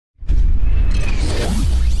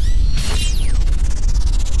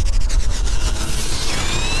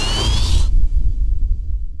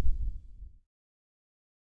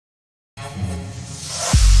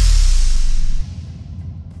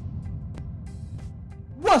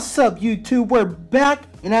What's up, YouTube? We're back,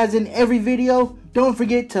 and as in every video, don't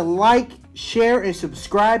forget to like, share, and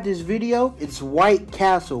subscribe this video. It's White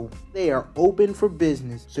Castle. They are open for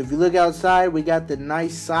business. So if you look outside, we got the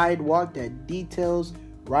nice sidewalk that details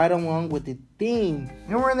right along with the theme.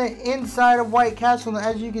 And we're in the inside of White Castle, and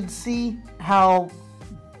as you can see how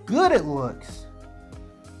good it looks.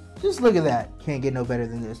 Just look at that. Can't get no better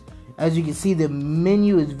than this. As you can see, the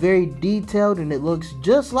menu is very detailed, and it looks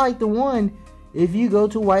just like the one if you go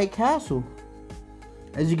to White Castle.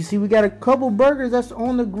 As you can see, we got a couple burgers that's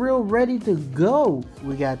on the grill ready to go.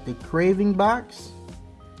 We got the craving box.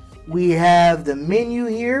 We have the menu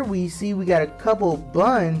here. We see we got a couple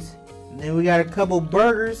buns. And then we got a couple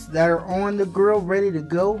burgers that are on the grill ready to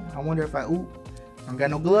go. I wonder if I don't got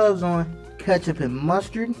no gloves on. Ketchup and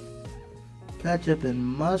mustard. Ketchup and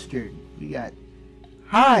mustard. We got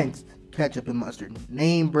Heinz ketchup and mustard.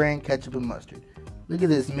 Name brand ketchup and mustard. Look at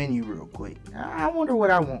this menu real quick. I wonder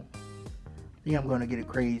what I want. I think I'm going to get a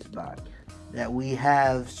crazed box. That we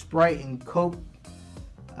have Sprite and Coke.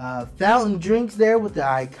 Fountain drinks there with the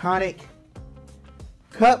iconic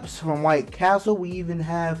cups from White Castle. We even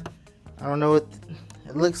have, I don't know, it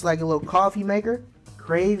looks like a little coffee maker.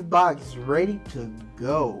 Crave box is ready to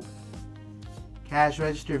go. Cash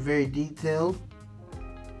register very detailed.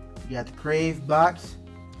 You got the Crave box.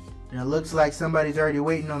 And it looks like somebody's already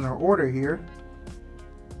waiting on their order here.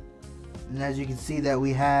 And as you can see that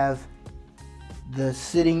we have the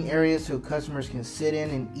sitting area so customers can sit in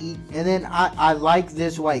and eat. And then I like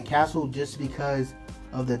this White Castle just because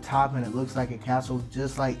of the top, and it looks like a castle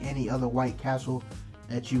just like any other White Castle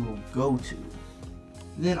that you will go to.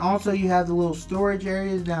 And then also you have the little storage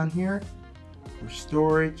areas down here for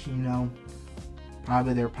storage, you know,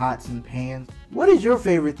 probably their pots and pans. What is your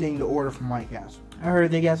favorite thing to order from White Castle? I heard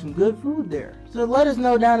they got some good food there. So let us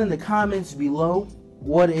know down in the comments below,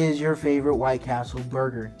 what is your favorite White Castle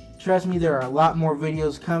burger? Trust me, there are a lot more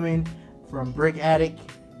videos coming from Brick Addict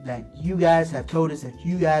that you guys have told us that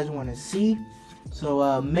you guys want to see.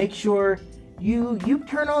 So make sure you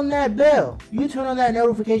turn on that bell. You turn on that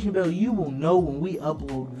notification bell. You will know when we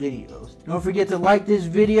upload videos. Don't forget to like this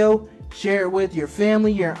video. Share it with your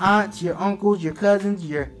family, your aunts, your uncles, your cousins,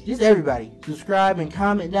 just everybody. Subscribe and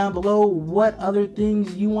comment down below what other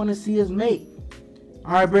things you want to see us make.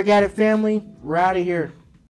 Alright, Brick Addict family, we're out of here.